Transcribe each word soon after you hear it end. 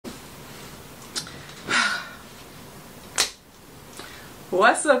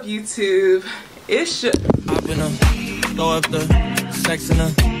What's up, YouTube? It's your I've been throw up the sex in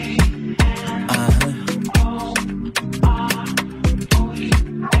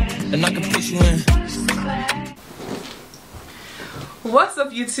and I can push you in. What's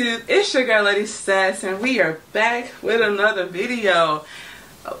up, YouTube? It's your girl ImLadyStats, and we are back with another video.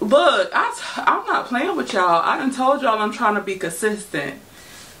 Look, I'm not playing with y'all. I done told y'all I'm trying to be consistent.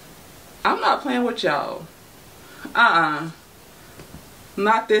 I'm not playing with y'all.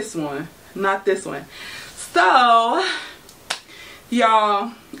 Not this one. Not this one. So,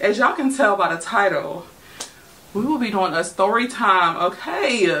 y'all, as y'all can tell by the title, we will be doing a story time,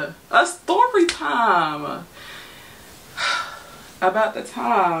 okay? A story time about the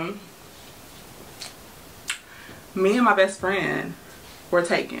time me and my best friend were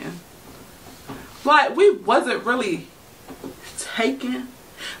taken. Like, we wasn't really taken,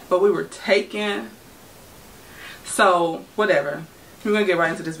 but we were taken. So, whatever. We're gonna get right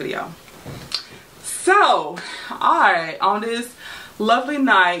into this video. So, alright, on this lovely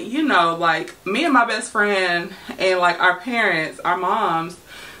night, you know, like, me and my best friend and like our parents, our moms,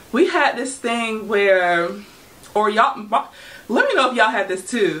 we had this thing where, or y'all, let me know if y'all had this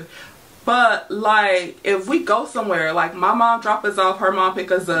too, but like, if we go somewhere, like my mom drop us off, her mom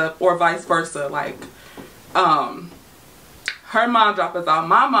pick us up, or vice versa, like, her mom drop us off,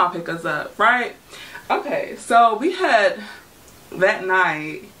 my mom pick us up, right? Okay, so we had that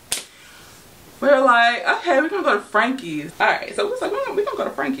night, we were like, okay, we're gonna go to Frankie's. Alright, so we was like, we're gonna go to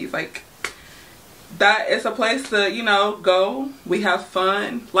Frankie's. Like, that is a place to, you know, go. We have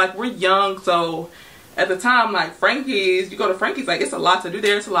fun. Like, we're young, so at the time, like, Frankie's, you go to Frankie's, like, it's a lot to do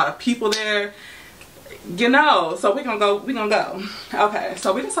there. It's a lot of people there, you know. So we're gonna go. Okay,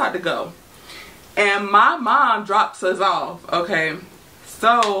 so we decided to go. And my mom drops us off, okay?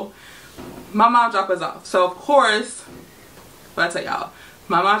 So, my mom dropped us off. So, of course, what I tell y'all,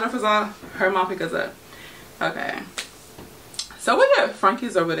 my mom dropped us off, her mom picked us up. Okay. So we at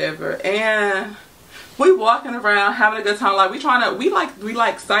Frankie's or whatever, and we walking around having a good time. Like, we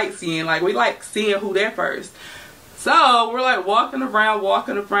like sightseeing. Like, we like seeing who there first. So we're like walking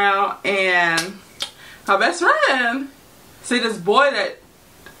around, and my best friend see this boy that,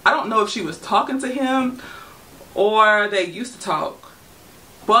 I don't know if she was talking to him or they used to talk,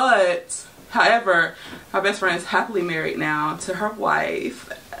 but however, my best friend is happily married now to her wife.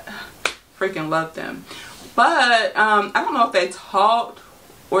 Freaking love them. But I don't know if they talked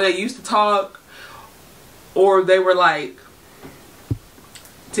or they used to talk or they were like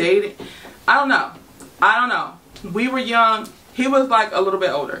dating. I don't know. We were young. He was like a little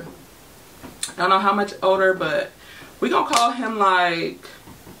bit older. I don't know how much older, but we gonna call him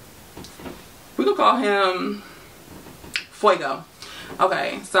Fuego.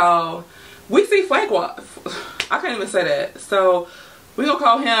 Okay, so we see Fuego. I can't even say that. So we gonna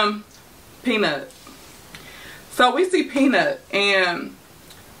call him Peanut. So we see Peanut, and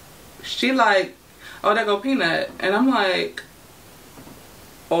she like, oh, there go Peanut, and I'm like,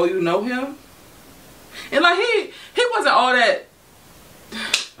 oh, you know him? And like, he wasn't all that.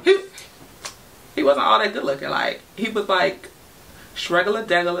 He wasn't all that good looking. Like, he was like shregular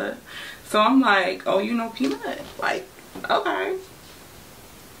degular. So I'm like, oh, you know Peanut? Like, okay.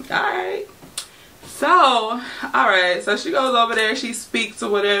 Alright. So, alright. So she goes over there. She speaks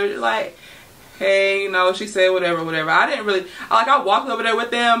or whatever. Like, hey, you know, she said whatever. I didn't really, like, I walked over there with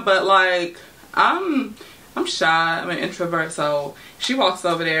them, but like, I'm shy. I'm an introvert. So she walks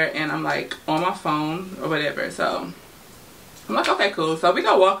over there and I'm like on my phone or whatever. So I'm like, okay, cool. So we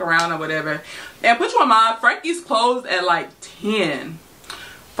go walk around or whatever. And put you on mind, Frankie's closed at like 10.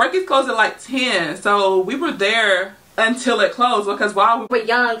 Frankie's closed at like 10. So we were there until it closed, because while we were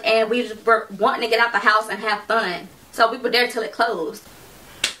young and we just were wanting to get out the house and have fun, so we were there till it closed.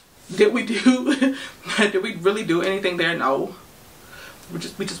 Did we really do anything there? No. We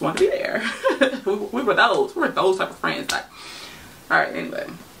just wanted to be there. we were those type of friends. Like, all right, anyway.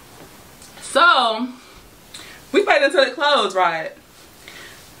 So we played until it closed, right?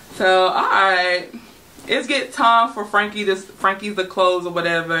 So all right, it's get time for Frankie's to close or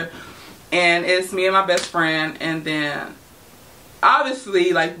whatever. And it's me and my best friend, and then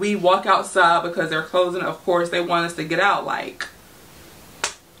obviously, like, we walk outside because they're closing. Of course, they want us to get out. Like,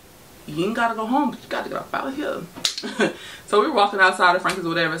 you ain't gotta go home, but you gotta get up out of here. So we were walking outside of Frankie's or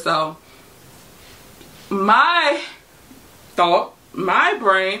whatever. So my thought, my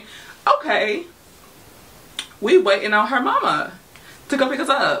brain, okay, we waiting on her mama to go pick us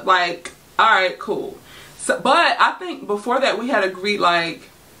up. Like, all right, cool. So, but I think before that we had agreed, like,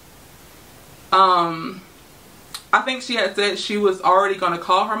 I think she had said she was already going to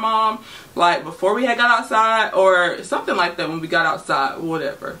call her mom, like, before we had got outside, or something like that when we got outside,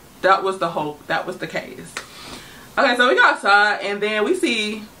 whatever. That was the case. Okay, so we got outside, and then we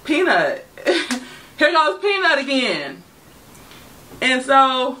see Peanut. Here goes Peanut again. And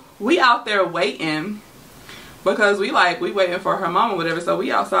so, we out there waiting, because we waiting for her mom or whatever, so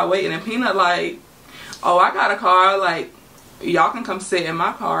we outside waiting, and Peanut like, oh, I got a car, like, y'all can come sit in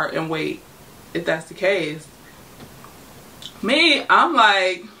my car and wait, if that's the case. Me, I'm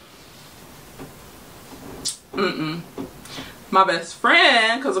like, my best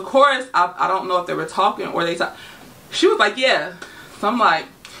friend, because of course, I don't know if they were talking or they talk. She was like, yeah. So I'm like,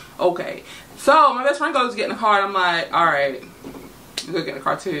 okay. So my best friend goes to get in the car, and I'm like, alright, I'm gonna get in the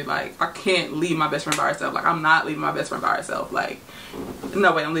car too. Like, I can't leave my best friend by herself. Like, I'm not leaving my best friend by herself. Like,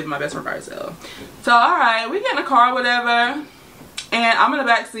 no way I'm leaving my best friend by herself. So alright, we get in the car, whatever. And I'm in the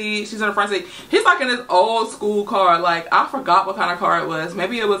back seat. She's in the front seat. He's like in this old school car. Like, I forgot what kind of car it was.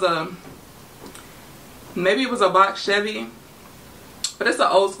 Maybe it was a box Chevy. But it's an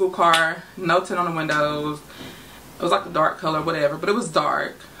old school car. No tint on the windows. It was like a dark color, whatever. But it was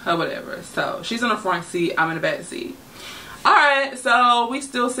dark or whatever. So she's in the front seat. I'm in the back seat. Alright, so we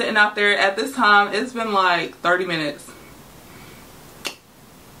still sitting out there. At this time, it's been like 30 minutes.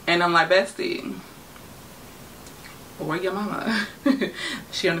 And I'm like, bestie, where your mama?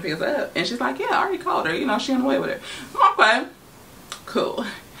 She on the pick us up. And she's like, yeah, I already called her. You know, she on the way with her. I'm okay. Cool.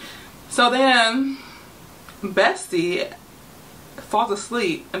 So then, bestie falls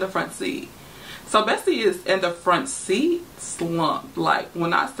asleep in the front seat. So bestie is in the front seat slumped. Like,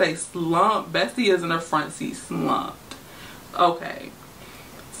 when I say slumped, bestie is in the front seat slumped. Okay.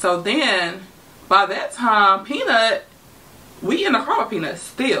 So then, by that time, Peanut, we in the car with Peanut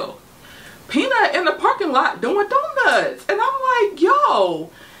still. Peanut in the parking lot doing donuts. And I'm like, yo,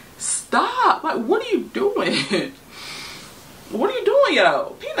 stop. Like, what are you doing? What are you doing,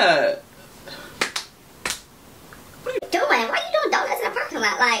 yo? Peanut. What are you doing? Why are you doing donuts in the parking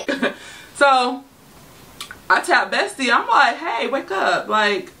lot? Like, so I tap bestie. I'm like, hey, wake up.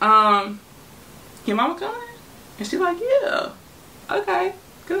 Like, your mama coming? And she's like, yeah. Okay,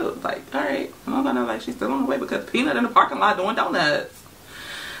 good. Like, alright. I'm gonna like she's still on the way because Peanut in the parking lot doing donuts.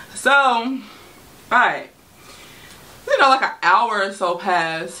 So, alright. You know, like an hour or so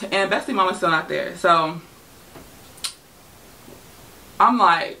passed and bestie mama's still not there. So I'm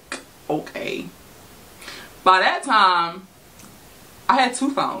like, okay. By that time, I had 2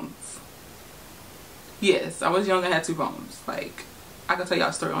 phones. Yes, I was young and had 2 phones. Like, I can tell y'all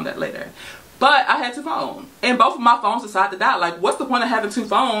a story on that later. But I had 2 phones. And both of my phones decided to die. Like, what's the point of having 2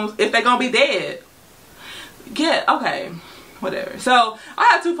 phones if they're gonna be dead? Yeah, okay. Whatever. So, I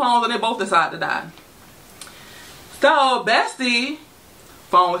had 2 phones and they both decided to die. So, bestie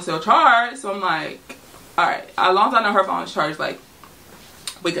phone was still charged. So, I'm like, alright. As long as I know her phone is charged, like,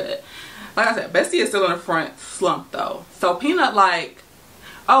 we good. Like I said, bestie is still in the front slump, though. So, Peanut like,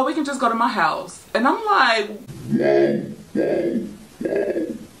 oh, we can just go to my house. And I'm like,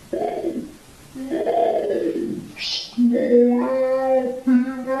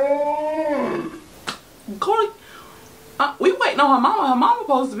 Corey, we waiting on her mama. Her mama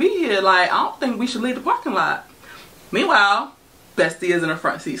supposed to be here. Like, I don't think we should leave the parking lot. Meanwhile, bestie is in the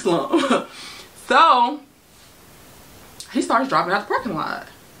front seat slump. So he starts dropping out the parking lot.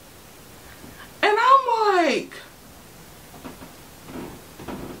 And I'm like,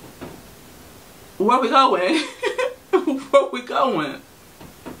 where we going? Where we going?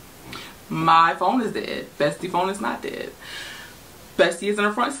 My phone is dead. Bestie phone is not dead. Bestie is in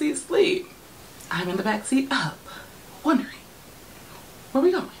the front seat asleep. I'm in the back seat up, wondering, where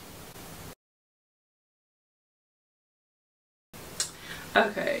we going?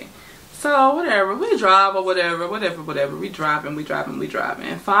 Okay, so whatever, we drive or whatever, we driving.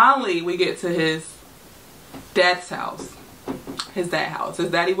 And finally we get to his dad's house. His dad's house.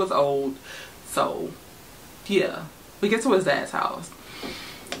 His daddy was old, so yeah, we get to his dad's house.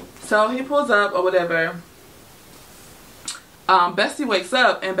 So he pulls up or whatever. Bestie wakes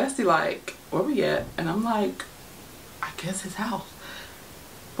up and Bestie like, where we at? And I'm like, I guess his house.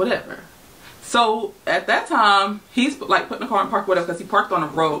 Whatever. So at that time, he's like putting the car in park whatever because he parked on the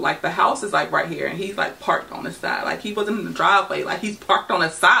road. Like the house is like right here and he's like parked on the side. Like he wasn't in the driveway. Like he's parked on the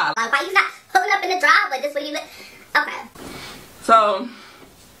side. Why you not pulling up in the driveway? This way you live. Okay. So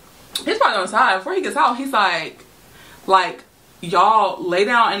he's parked on the side. Before he gets out, he's like, y'all lay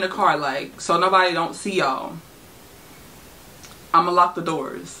down in the car, like, so nobody don't see y'all. I'ma lock the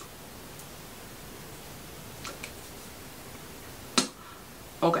doors.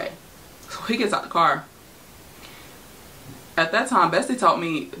 Okay. So he gets out the car. at that time,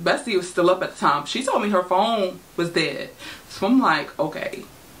 Bestie was still up at the time. She told me her phone was dead. So I'm like, okay.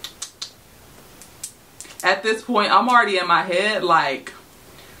 At this point, I'm already in my head like,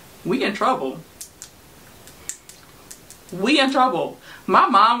 we in trouble. We in trouble. My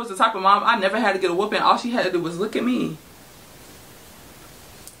mom was the type of mom, I never had to get a whooping. All she had to do was look at me.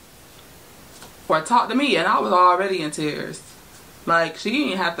 Or talk to me, and I was already in tears. Like, she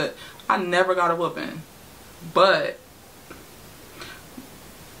didn't have to, I never got a whooping. But,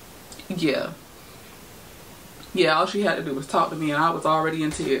 yeah. Yeah, all she had to do was talk to me, and I was already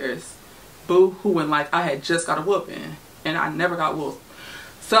in tears. Boo-hooing like I had just got a whooping, and I never got whooped.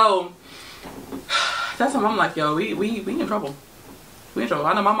 So, that's when I'm like, yo, we in trouble. We in trouble.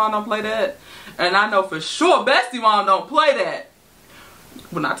 I know my mom don't play that, and I know for sure Bestie mom don't play that.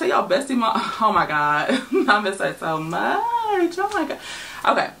 When I tell y'all Bestie mom, oh my god, I miss her so much. Oh my god.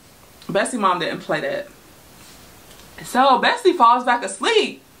 Okay, Bestie mom didn't play that. So Bestie falls back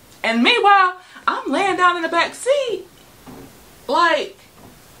asleep, and meanwhile I'm laying down in the back seat, like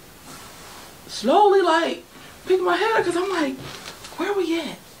slowly, like picking my head up, because I'm like, where we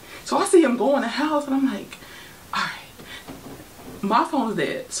at? So I see him go in the house, and I'm like, all right, my phone's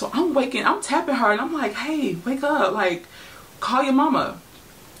dead. So I'm waking, I'm tapping her, and I'm like, hey, wake up, like, call your mama.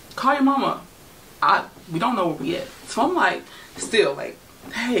 Call your mama. We don't know where we at. So I'm like, still like,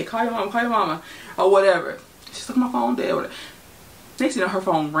 hey, call your mama, or whatever. She's like, my phone dead. Whatever. Next thing you know, her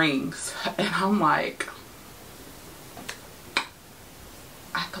phone rings, and I'm like,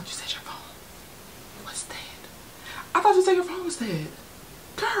 I thought you said your phone was dead. I thought you said your phone was dead.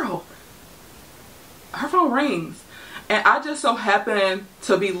 Girl, her phone rings. And I just so happened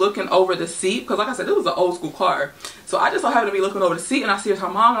to be looking over the seat, because like I said, it was an old school car. So I just so happened to be looking over the seat, and I see it's her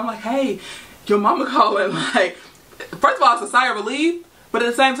mom, and I'm like, hey, your mama calling. Like, first of all, it's a sigh of relief, but at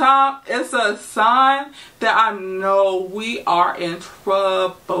the same time, it's a sign that I know we are in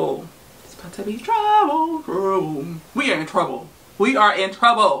trouble. It's about to be trouble. We are in trouble. We are in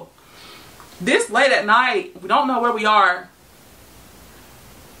trouble. This late at night, we don't know where we are,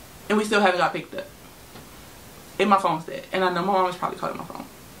 and we still haven't got picked up. And my phone's dead. And I know my mom is probably calling my phone.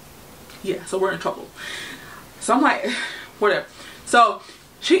 Yeah, so we're in trouble. So I'm like, whatever. So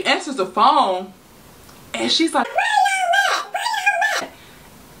she answers the phone, and she's like,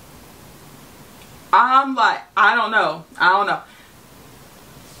 I'm like, I don't know.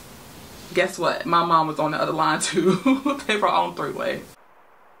 Guess what? My mom was on the other line too. They were on three-way.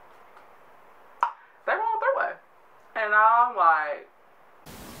 They were on three-way. And I'm like,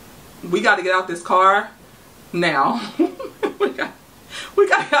 we got to get out this car now. we got to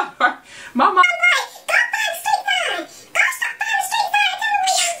get out of our, my mom.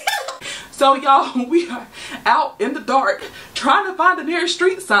 So y'all, we are out in the dark trying to find the nearest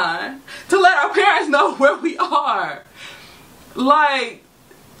street sign to let our parents know where we are. Like,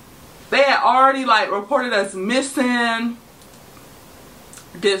 they had already like reported us missing,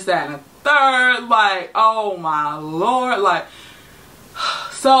 this, that, and the third. Like, oh my lord. Like,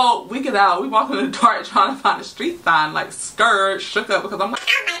 so we get out, we walk in the dark trying to find a street sign, like scared, shook up, because I'm like,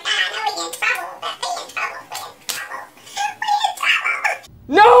 oh my god, we're in trouble.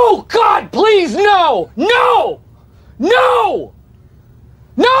 No! God, please, no! No! No!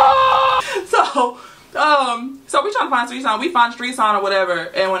 No! So we trying to find a street sign. We find a street sign or whatever.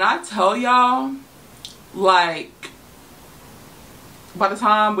 And when I tell y'all, like, by the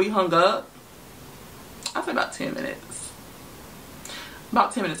time we hung up, I think about 10 minutes.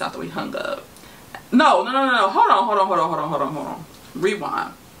 About 10 minutes after we hung up. No. Hold on.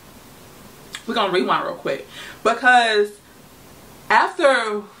 Rewind. We're gonna rewind real quick. Because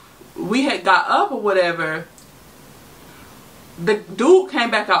after we had got up or whatever, the dude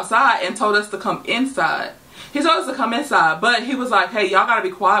came back outside and told us to come inside. He told us to come inside, but he was like, hey, y'all gotta be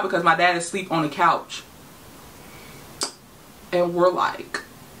quiet because my dad is asleep on the couch. And we're like,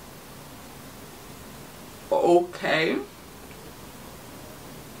 okay.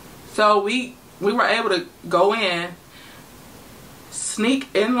 So we were able to go in,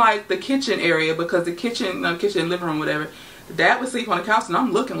 sneak in like the kitchen area, because the kitchen, living room, whatever, the dad was asleep on the couch, and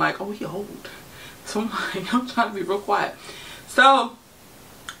I'm looking like, oh, he old. So I'm like, I'm trying to be real quiet. So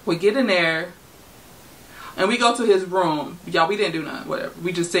we get in there and we go to his room. Y'all, we didn't do nothing, whatever.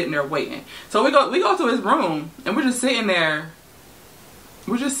 We just sitting there waiting. So we go to his room, and we're just sitting there.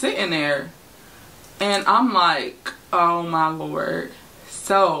 And I'm like, oh my lord.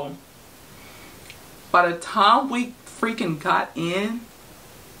 So by the time we freaking got in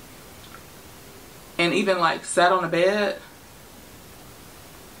and even like sat on the bed,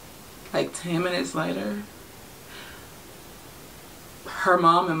 like 10 minutes later, her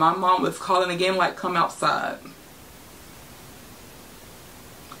mom and my mom was calling again, like, come outside.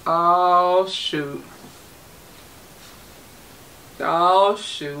 Oh shoot. Oh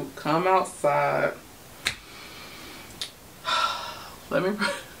shoot. Come outside. Let me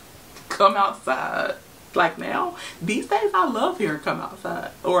come outside. Like now, these days I love hearing come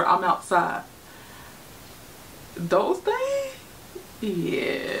outside or I'm outside. Those days,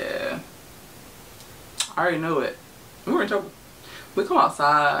 yeah. I already know it. We were in trouble. We come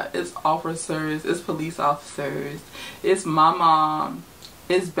outside, it's officers, it's police officers, it's my mom,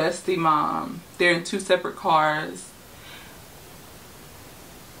 it's bestie mom. They're in 2 separate cars.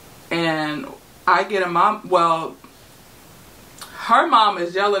 And I get a mom, well, her mom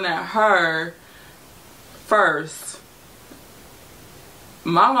is yelling at her first.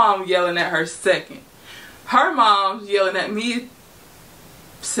 My mom yelling at her second. Her mom's yelling at me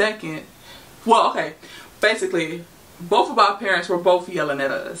second. Well, okay. Basically, both of our parents were both yelling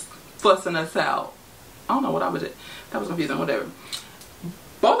at us, fussing us out. I don't know what I was. That was confusing. Whatever.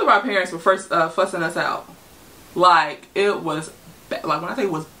 Both of our parents were first fussing us out. Like it was. Like when I say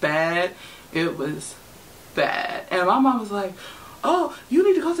it was bad, it was bad. And my mom was like, "Oh, you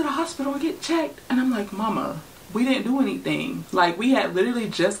need to go to the hospital and get checked." And I'm like, "Mama, we didn't do anything. Like we had literally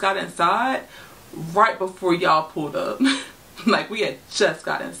just got inside right before y'all pulled up." Like we had just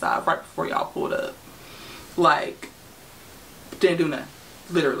got inside right before y'all pulled up. Like didn't do nothing,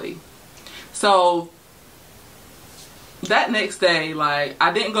 literally. So that next day, like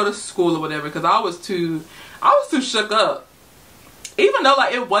I didn't go to school or whatever because I was too shook up. Even though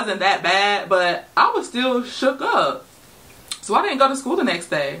like it wasn't that bad, but I was still shook up. So I didn't go to school the next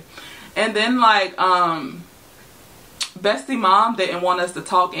day. And then like bestie mom didn't want us to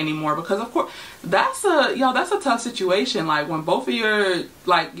talk anymore because of course that's a tough situation. Like when both of your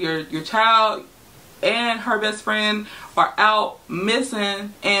like your child and her best friend are out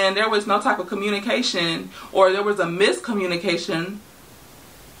missing and there was no type of communication or there was a miscommunication.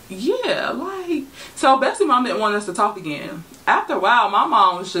 Yeah, like so bestie mom didn't want us to talk again. After a while my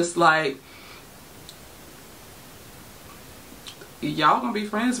mom was just like, y'all gonna be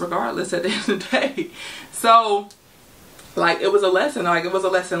friends regardless at the end of the day. So like it was a lesson, like it was a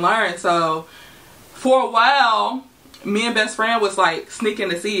lesson learned. So for a while me and best friend was like sneaking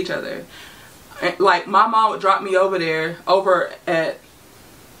to see each other. Like my mom would drop me over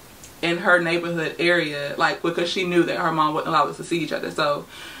in her neighborhood area, like because she knew that her mom wouldn't allow us to see each other. So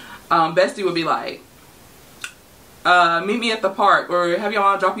bestie would be like, meet me at the park or have your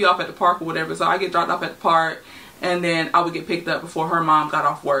mom drop you off at the park or whatever. So I get dropped off at the park and then I would get picked up before her mom got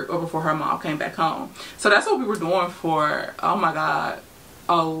off work or before her mom came back home. So that's what we were doing for, oh my god,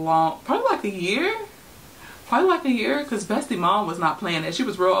 probably like a year. Probably like a year because bestie mom was not playing it. She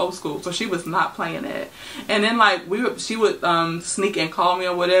was real old school, so she was not playing it. And then like she would sneak and call me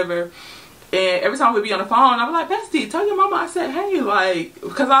or whatever. And every time we'd be on the phone, I'd be like, bestie, tell your mama I said hey, like,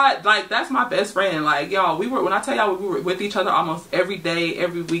 because I like that's my best friend. Like y'all, when I tell y'all we were with each other almost every day,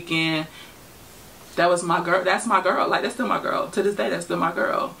 every weekend. That was my girl. That's my girl. Like that's still my girl. To this day, that's still my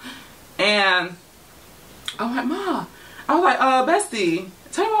girl. And I'm like, Ma, I was like, bestie,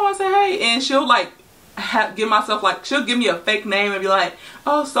 tell your mama I said hey, and she'll like give myself like she'll give me a fake name and be like,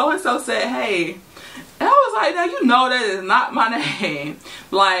 oh, so and so said hey. And I was like, now you know that is not my name.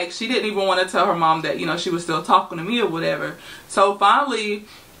 Like she didn't even want to tell her mom that, you know, she was still talking to me or whatever. So finally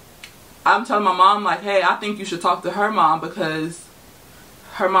I'm telling my mom like, hey, I think you should talk to her mom because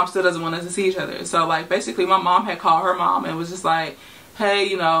her mom still doesn't want us to see each other. So like basically my mom had called her mom and was just like, hey,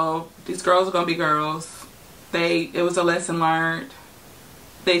 you know, these girls are gonna be girls. It was a lesson learned.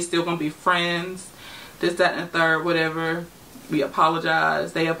 They still gonna be friends. This, that, and the third, whatever. We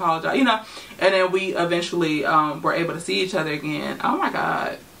apologize. They apologize, you know. And then we eventually were able to see each other again. Oh my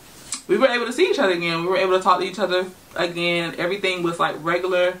god. We were able to see each other again. We were able to talk to each other again. Everything was like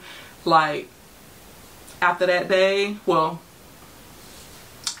regular. Like after that day, well,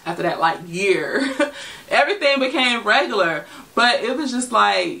 after that like year, everything became regular. But it was just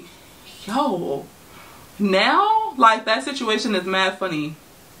like, yo, now like that situation is mad funny.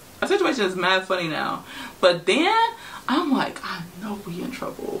 Our situation is mad funny now. But then I'm like, I know we in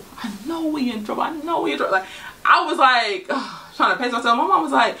trouble. I know we in trouble. I know we in trouble. Like I was like trying to pace myself. My mom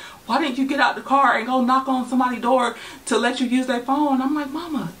was like, why didn't you get out the car and go knock on somebody's door to let you use their phone? I'm like,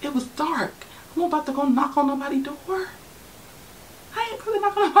 Mama, it was dark. I'm about to go knock on nobody's door. I ain't really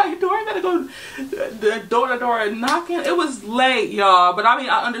knocking on nobody's door. I better go door to door and knocking. It was late, y'all. But I mean,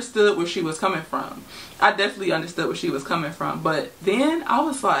 I understood where she was coming from. I definitely understood where she was coming from. But then I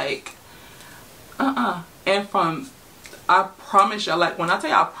was like, And I promise y'all, like when I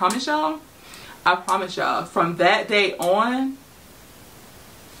tell y'all I promise y'all, from that day on,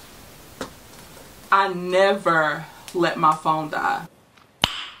 I never let my phone die.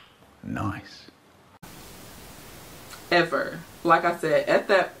 Nice. Ever. Like I said, at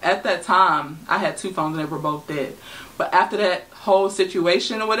that time, I had 2 phones and they were both dead. But after that whole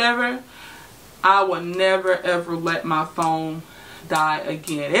situation or whatever, I would never ever let my phone die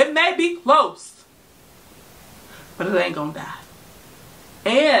again. It may be close, but it ain't gonna die.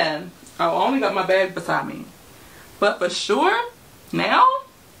 And I only got my bag beside me. But for sure, now,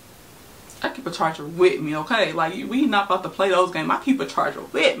 I keep a charger with me, okay? Like, we not about to play those games. I keep a charger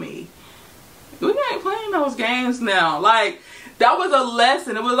with me. We ain't playing those games now. Like, that was a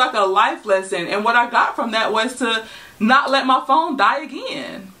lesson. It was like a life lesson. And what I got from that was to not let my phone die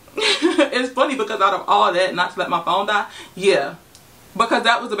again. It's funny because out of all that, not to let my phone die, yeah. Because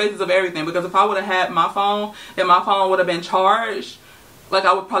that was the basis of everything. Because if I would have had my phone and my phone would have been charged, like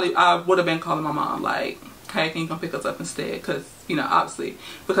I would have been calling my mom like, hey, can you come pick us up instead? Because, you know, obviously,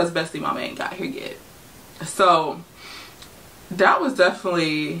 because Bestie Mama ain't got here yet. So, that was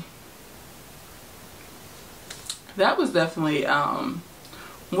definitely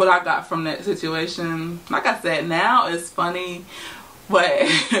what I got from that situation. Like I said, now it's funny, but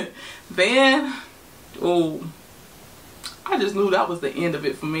then, oh, I just knew that was the end of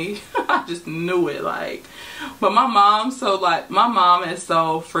it for me. I just knew it, like. But my mom is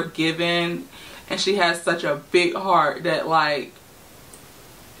so forgiving, and she has such a big heart that, like,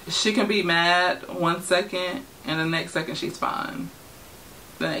 she can be mad 1 second and the next second she's fine.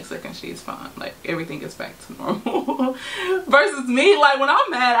 The next second she's fine. Like, everything is back to normal. Versus me, like, when I'm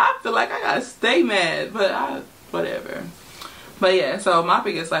mad, I feel like I gotta stay mad. But whatever. But yeah, so my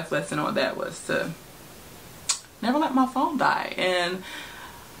biggest life lesson on that was to never let my phone die. And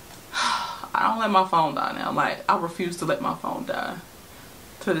I don't let my phone die now. Like, I refuse to let my phone die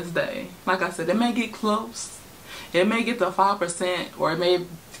to this day. Like I said, it may get close. It may get to 5%, or it may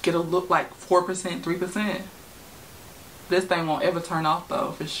get a look like 4%, 3%. This thing won't ever turn off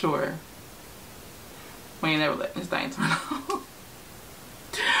though, for sure. We ain't never letting this thing turn off.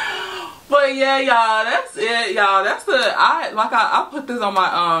 But yeah, y'all, that's it, y'all. That's I put this on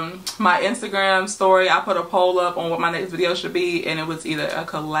my my Instagram story. I put a poll up on what my next video should be, and it was either a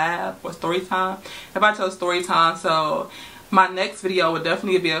collab or story time. If I chose story time, so my next video would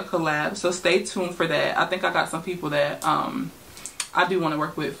definitely be a collab. So stay tuned for that. I think I got some people that I do want to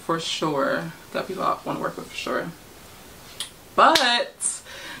work with for sure. Got people I want to work with for sure. But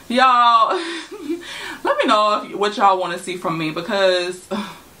y'all, let me know what y'all want to see from me, because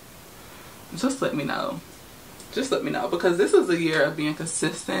just let me know. Just let me know, because this is a year of being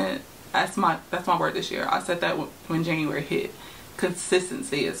consistent. That's my word this year. I said that when January hit.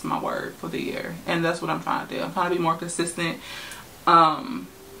 Consistency is my word for the year, and that's what I'm trying to do. I'm trying to be more consistent. But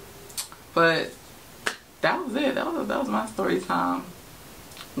that was it. That was my story time.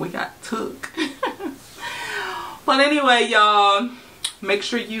 We got took. But anyway, y'all, make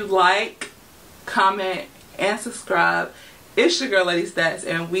sure you like, comment, and subscribe. It's your girl, Lady Stats,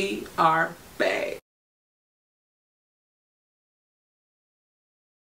 and we are back.